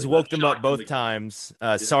Titans woke them up both times.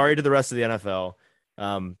 Sorry to the rest of the NFL.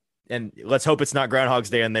 And let's hope it's not Groundhog's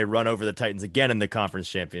Day and they run over the Titans again in the conference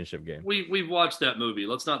championship game. We've watched that movie.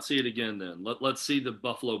 Let's not see it again then. Let's see the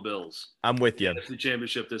Buffalo Bills. I'm with you. The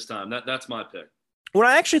championship this time. That's my pick. Well,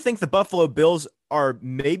 I actually think the Buffalo Bills are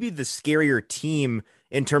maybe the scarier team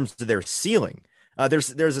in terms of their ceiling.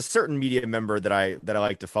 There's a certain media member that I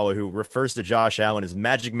like to follow who refers to Josh Allen as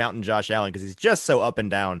Magic Mountain Josh Allen because he's just so up and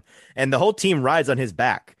down, and the whole team rides on his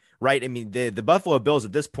back. Right. I mean, the Buffalo Bills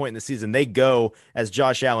at this point in the season, they go as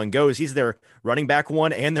Josh Allen goes. He's their running back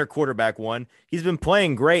 1 and their quarterback 1. He's been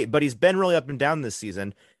playing great, but he's been really up and down this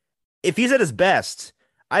season. If he's at his best,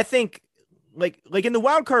 I think like in the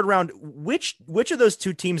wild card round, which of those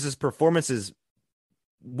two teams' performances,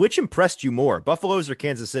 which impressed you more, Buffalo's or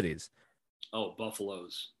Kansas City's? Oh,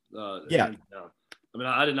 Buffalo's. Yeah. I mean,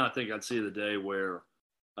 I did not think I'd see the day where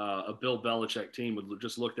a Bill Belichick team would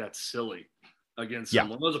just look that silly against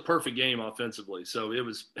someone. It was a perfect game offensively. So it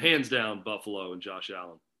was hands down Buffalo and Josh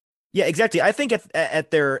Allen. Yeah, exactly. I think at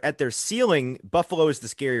their ceiling, Buffalo is the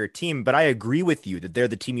scarier team, but I agree with you that they're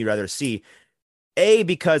the team you'd rather see.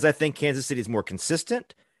 Because I think Kansas City is more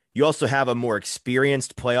consistent. You also have a more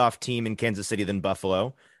experienced playoff team in Kansas City than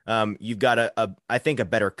Buffalo. You've got I think a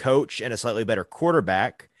better coach and a slightly better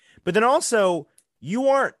quarterback, but then also you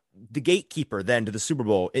aren't the gatekeeper then to the Super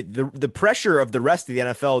Bowl. The pressure of the rest of the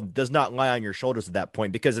NFL does not lie on your shoulders at that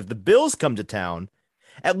point, because if the Bills come to town,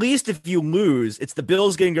 at least if you lose, it's the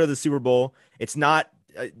Bills getting to go to the Super Bowl. It's not,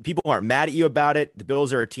 people aren't mad at you about it. The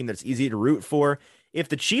Bills are a team that's easy to root for. If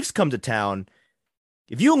the Chiefs come to town,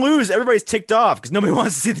 if you lose, everybody's ticked off because nobody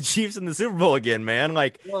wants to see the Chiefs in the Super Bowl again, man.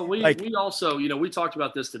 We also, we talked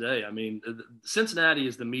about this today. I mean, Cincinnati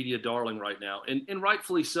is the media darling right now, and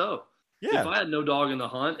rightfully so. Yeah. If I had no dog in the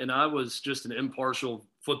hunt and I was just an impartial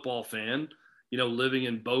football fan, living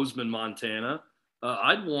in Bozeman, Montana,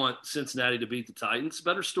 I'd want Cincinnati to beat the Titans.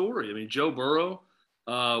 Better story. I mean, Joe Burrow,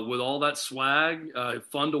 with all that swag,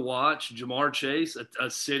 fun to watch. Jamar Chase, a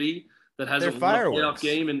city that hasn't won a playoff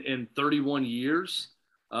game in 31 years.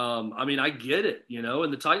 I mean, I get it,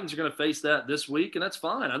 and the Titans are going to face that this week, and that's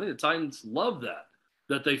fine. I think the Titans love that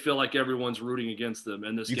they feel like everyone's rooting against them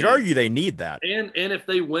in this game. You could argue they need that. And if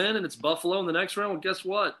they win and it's Buffalo in the next round, well, guess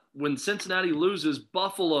what? When Cincinnati loses,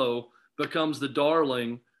 Buffalo becomes the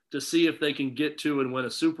darling to see if they can get to and win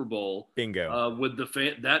a Super Bowl. Bingo. With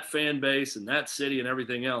that fan base and that city and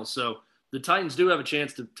everything else. So the Titans do have a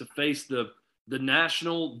chance to face the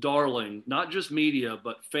national darling, not just media,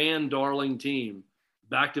 but fan darling team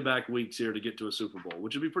back-to-back weeks here to get to a Super Bowl,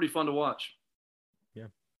 which would be pretty fun to watch. Yeah.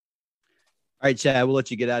 All right, Chad, we'll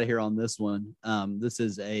let you get out of here on this one. This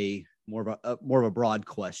is more of a broad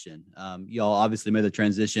question. Y'all obviously made the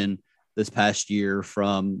transition this past year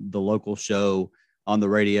from the local show on the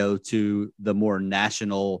radio to the more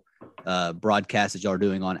national broadcast that y'all are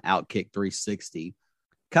doing on Outkick 360.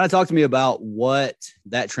 Kind of talk to me about what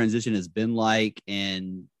that transition has been like,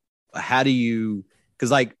 and how do you,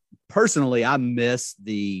 because like personally, I miss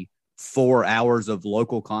the 4 hours of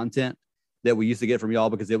local content that we used to get from y'all,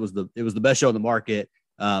 because it was the best show in the market.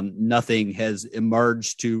 Nothing has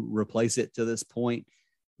emerged to replace it to this point.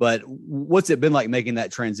 But what's it been like making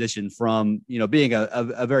that transition from, being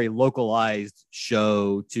a very localized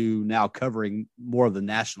show to now covering more of the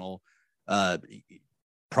national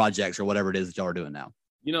projects or whatever it is that y'all are doing now?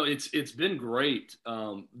 It's been great.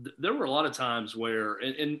 There were a lot of times where,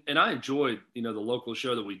 and I enjoyed, the local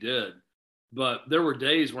show that we did, but there were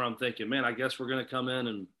days where I'm thinking, man, I guess we're going to come in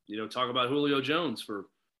and, talk about Julio Jones for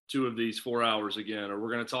 2 of these 4 hours again, or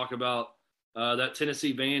we're going to talk about that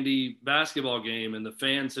Tennessee Vandy basketball game and the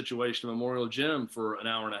fan situation at Memorial Gym for an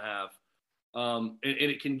hour and a half. And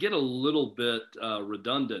it can get a little bit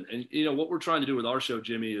redundant. And, what we're trying to do with our show,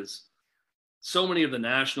 Jimmy, is so many of the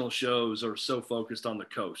national shows are so focused on the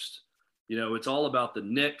coast. It's all about the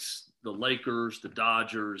Knicks, the Lakers, the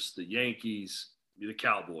Dodgers, the Yankees, the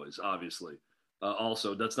Cowboys, obviously.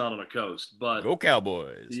 Also, that's not on the coast, but go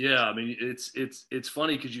Cowboys. Yeah, I mean, it's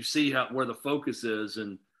funny because you see where the focus is,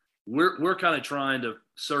 and we're kind of trying to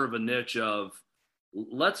serve a niche of,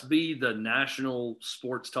 let's be the national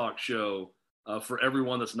sports talk show for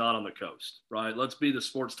everyone that's not on the coast, right? Let's be the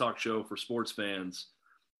sports talk show for sports fans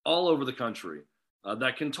all over the country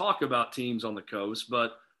that can talk about teams on the coast,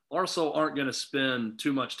 but also aren't going to spend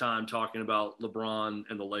too much time talking about LeBron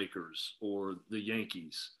and the Lakers or the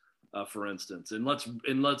Yankees, for instance. And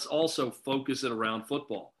let's also focus it around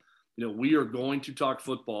football. We are going to talk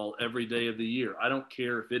football every day of the year. I don't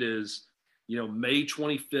care if it is, May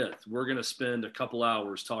 25th, we're going to spend a couple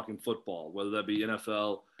hours talking football, whether that be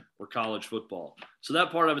NFL or college football. So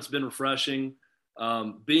that part of it's been refreshing.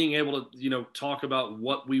 Being able to, talk about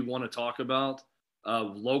what we want to talk about,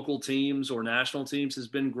 local teams or national teams has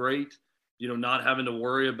been great. Not having to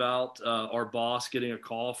worry about our boss getting a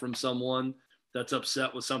call from someone that's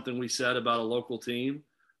upset with something we said about a local team.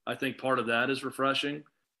 I think part of that is refreshing.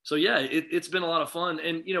 So yeah, it's been a lot of fun.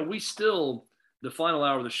 And, we still, the final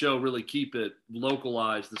hour of the show, really keep it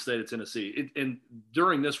localized, the state of Tennessee. And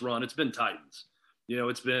during this run, it's been Titans.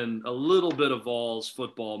 It's been a little bit of Vols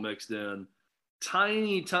football mixed in,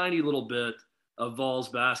 tiny little bit of Vols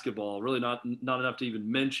basketball, really not enough to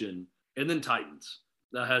even mention, and then Titans.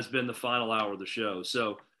 That has been the final hour of the show.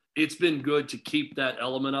 So it's been good to keep that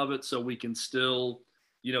element of it so we can still,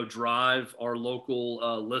 drive our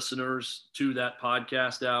local listeners to that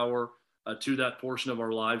podcast hour, to that portion of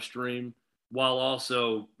our live stream, while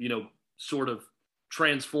also, sort of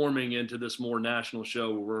transforming into this more national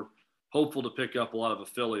show where we're hopeful to pick up a lot of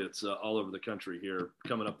affiliates all over the country here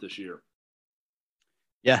coming up this year.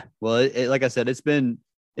 Yeah, well, like I said, it's been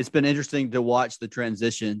interesting to watch the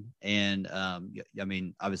transition, and I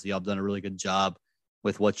mean, obviously, y'all have done a really good job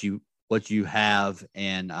with what you have,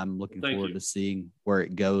 and I'm looking forward to seeing where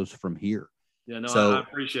it goes from here. Yeah, no, so, I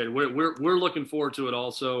appreciate it. We're looking forward to it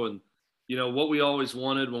also, and what we always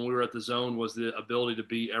wanted when we were at the Zone was the ability to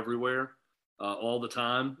be everywhere all the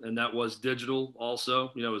time, and that was digital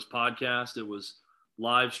also. It was podcast, it was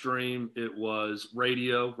live stream, it was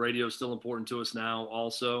radio. Radio is still important to us now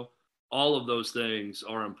also. All of those things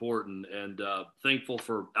are important, and thankful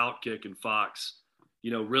for Outkick and Fox,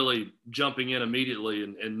 really jumping in immediately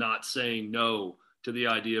and not saying no to the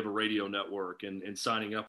idea of a radio network and signing up